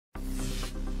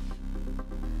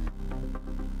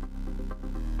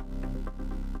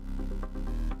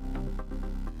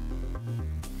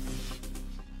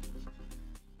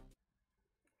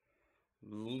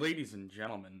Ladies and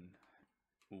gentlemen,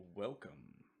 welcome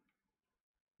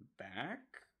back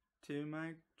to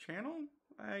my channel,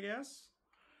 I guess.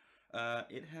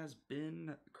 It has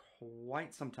been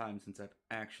quite some time since I've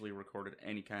actually recorded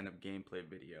any kind of gameplay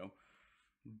video,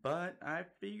 but I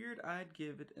figured I'd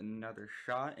give it another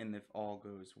shot, and if all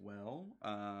goes well,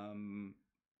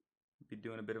 be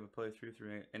doing a bit of a playthrough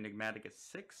through Enigmatica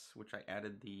 6, which I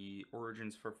added the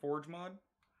Origins for Forge mod.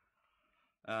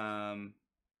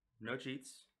 No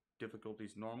cheats.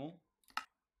 Difficulty's normal.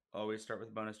 Always start with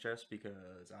a bonus chest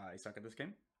because I suck at this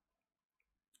game.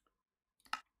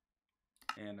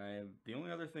 And the only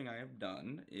other thing I have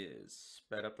done is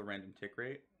sped up the random tick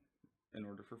rate in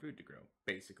order for food to grow,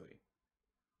 basically.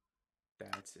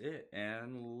 That's it.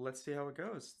 And let's see how it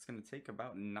goes. It's going to take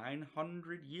about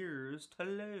 900 years to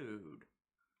load.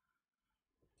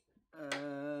 Let's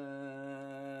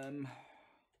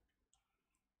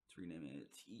rename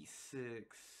it E6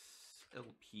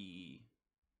 LP.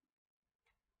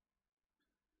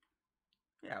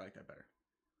 Yeah, I like that better.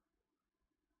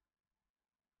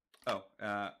 Oh,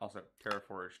 also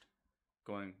Terraforged.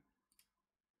 Going.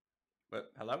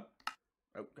 What? Hello?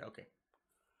 Oh, okay.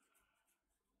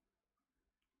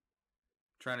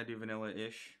 Trying to do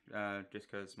vanilla-ish,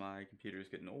 just because my computer is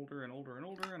getting older and older and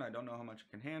older, and I don't know how much it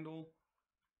can handle.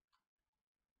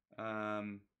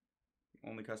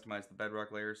 Only customize the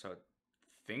bedrock layer, so I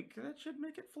think that should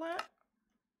make it flat.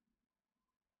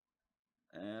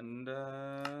 And,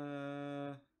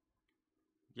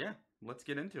 yeah, let's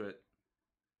get into it.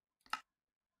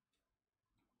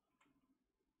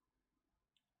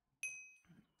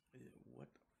 What?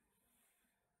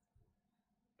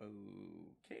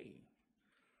 Okay.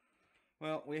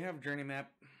 Well, we have journey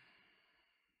map.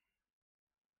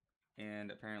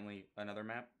 And apparently another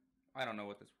map. I don't know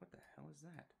what the hell is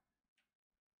that?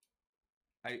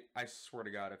 I swear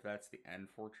to God, if that's the end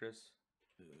fortress,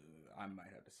 I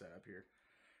might have to set up here.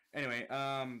 Anyway,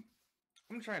 I'm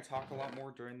gonna try and talk a lot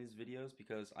more during these videos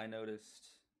because I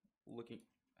noticed looking.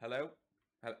 Hello?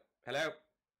 Hello?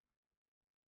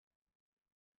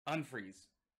 Unfreeze.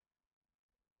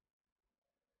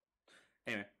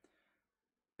 Anyway,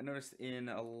 I noticed in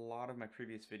a lot of my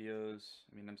previous videos,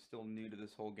 I mean, I'm still new to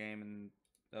this whole game and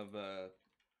of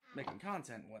making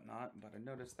content and whatnot, but I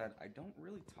noticed that I don't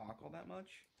really talk all that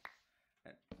much.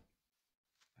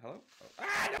 Hello? Oh.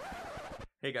 Ah, no!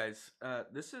 Hey guys,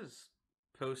 this is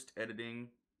post-editing.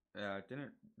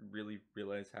 Didn't really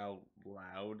realize how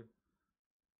loud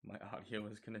my audio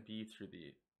is going to be through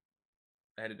the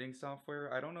editing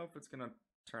software. I don't know if it's going to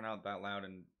turn out that loud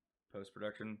in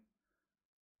post-production,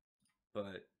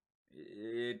 but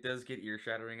it does get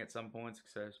ear-shattering at some points,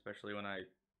 especially when I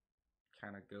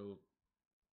kind of go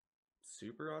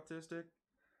super autistic.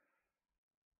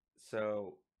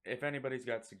 So if anybody's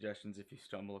got suggestions, if you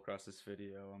stumble across this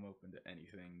video, I'm open to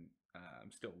anything.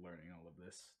 I'm still learning all of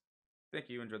this. Thank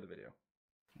you. Enjoy the video.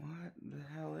 What the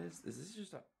hell is this? Is this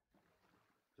just a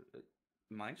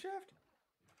mine shaft?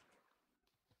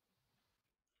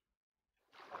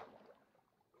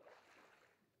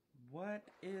 What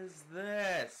is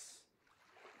this?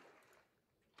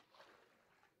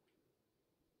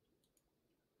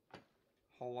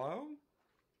 Hello?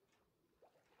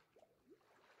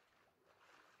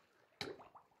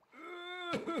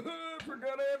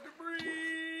 Forgot I have to breathe.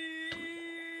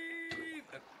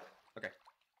 Okay.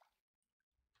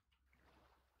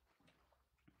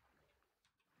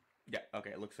 Yeah, okay,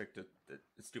 it looks like the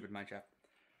stupid mineshaft.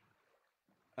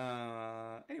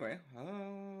 Anyway,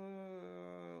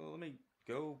 let me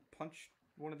go punch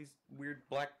one of these weird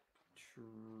black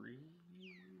trees.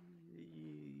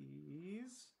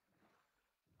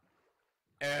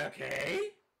 Okay.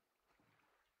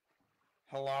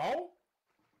 Hello?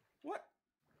 What?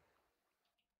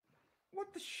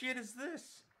 What the shit is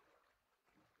this?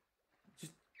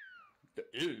 Just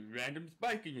random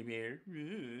spiking in here.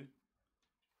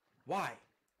 Why?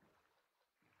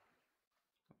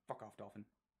 Fuck off, dolphin.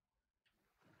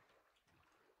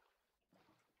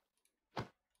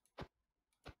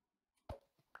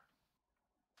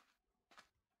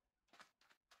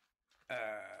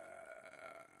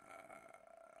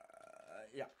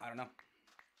 Yeah, I don't know.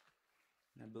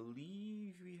 I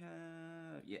believe we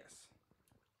have... Yes.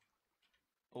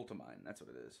 Ultimine, that's what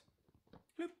it is.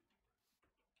 Bloop.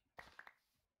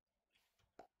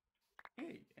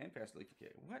 Hey, and fast leak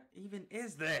decay. What even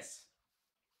is this?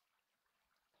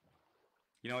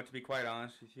 You know what, to be quite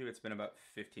honest with you, it's been about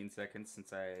 15 seconds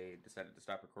since I decided to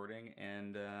stop recording,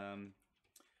 and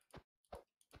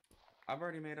I've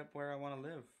already made up where I want to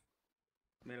live.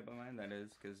 Made up my mind, that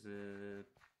is, because I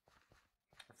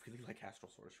really like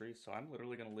astral sorcery, so I'm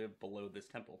literally going to live below this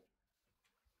temple.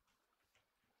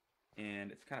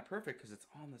 And it's kind of perfect because it's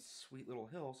on this sweet little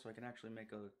hill, so I can actually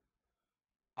make a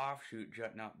offshoot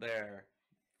jutting out there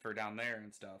for down there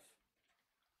and stuff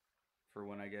for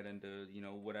when I get into, you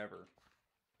know, whatever.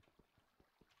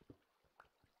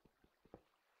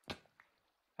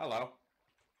 Hello.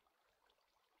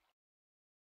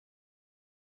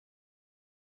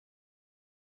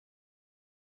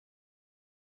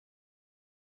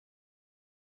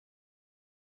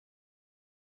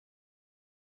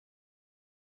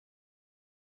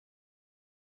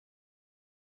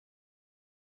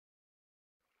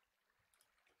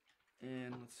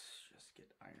 And let's just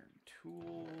get iron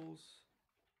tools.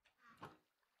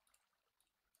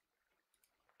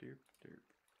 Derp, derp,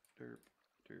 derp,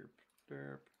 derp,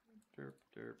 derp, derp,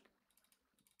 derp.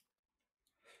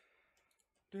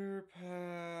 Derp. I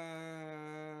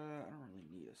don't really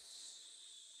need a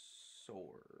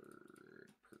sword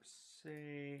per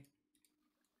se.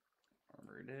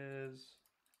 Armor it is.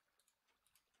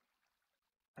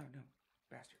 Oh no,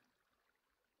 bastard.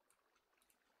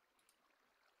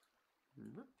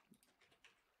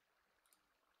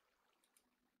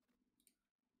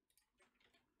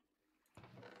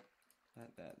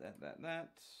 That.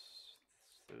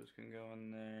 Those can go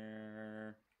in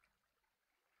there.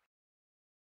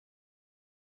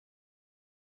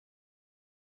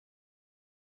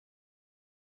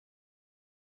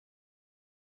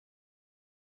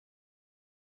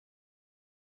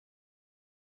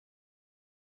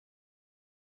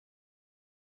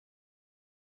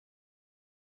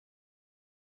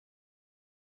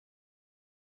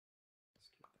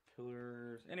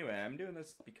 Pillars. Anyway, I'm doing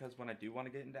this because when I do want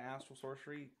to get into astral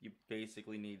sorcery, you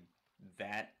basically need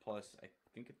that plus I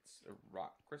think it's a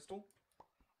rock crystal.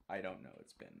 I don't know.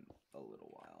 It's been a little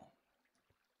while.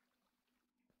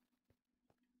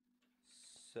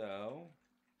 So,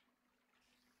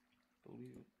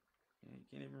 believe yeah, you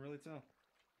can't even really tell.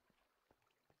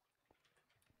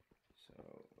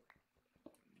 So,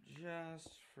 just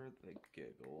for the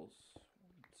giggles, 1,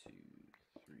 2,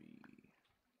 3.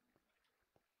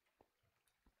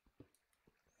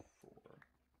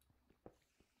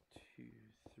 2,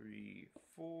 3,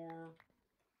 4.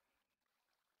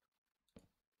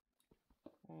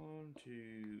 1, 2,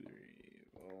 3,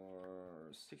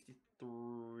 4.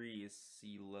 63 is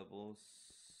sea level,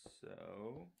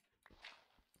 so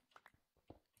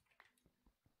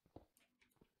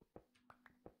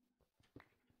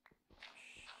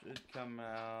should come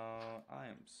out. I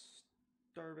am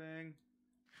starving.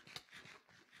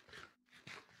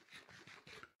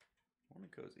 Warm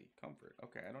and cozy, comfort.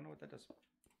 Okay, I don't know what that does.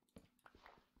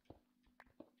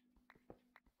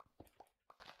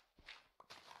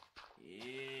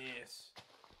 Yes.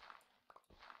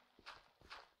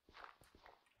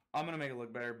 I'm gonna make it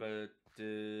look better, but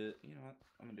you know what?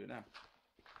 I'm gonna do it now.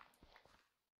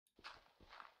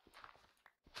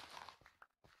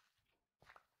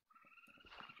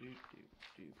 Doop doop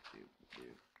doop doop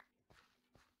doop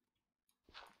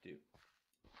doop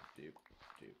doop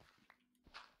doop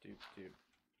doop doop.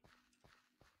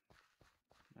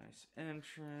 Nice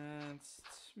entrance.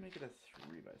 Let's make it a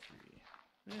 3x3.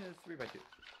 Yeah, 3x2.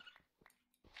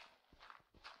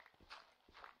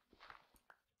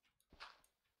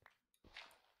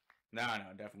 No,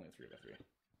 definitely a 3x3.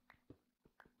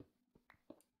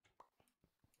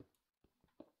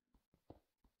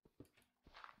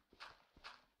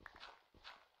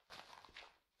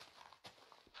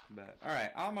 But,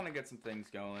 alright, I'm gonna get some things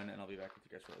going, and I'll be back with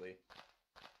you guys shortly.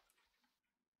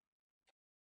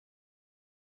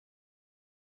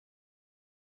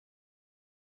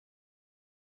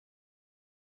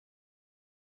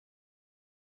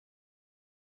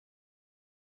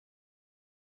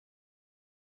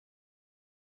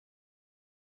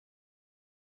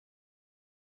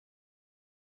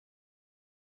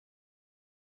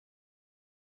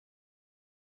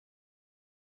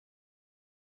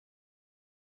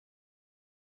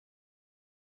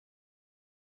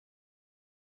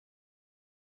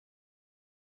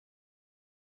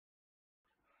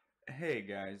 Hey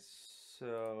guys,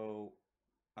 so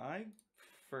I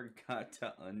forgot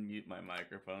to unmute my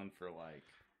microphone for like,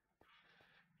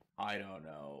 I don't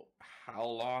know how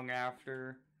long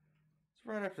after. It's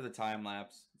right after the time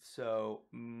lapse, so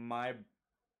my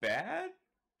bad?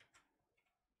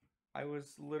 I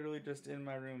was literally just in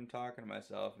my room talking to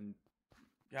myself, and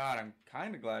God, I'm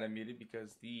kind of glad I muted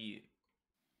because the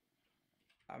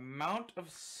amount of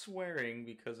swearing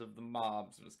because of the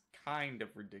mobs was kind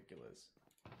of ridiculous.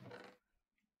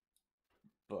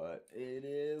 But it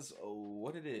is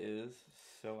what it is,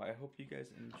 so I hope you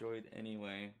guys enjoyed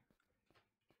anyway.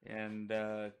 And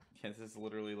yeah, this is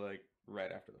literally like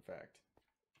right after the fact.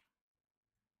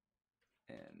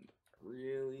 And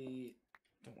really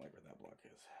don't like where that block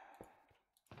is.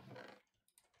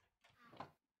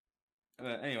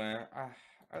 But anyway,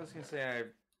 I was gonna say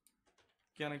I'm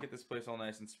gonna get this place all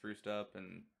nice and spruced up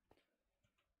and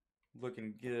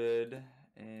looking good,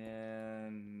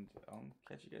 and I'll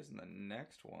catch you guys in the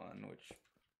next one, which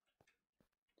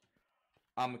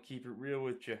I'm gonna keep it real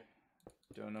with you.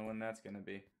 Don't know when that's gonna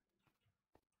be.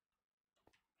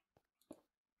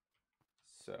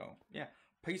 So yeah,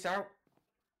 peace out.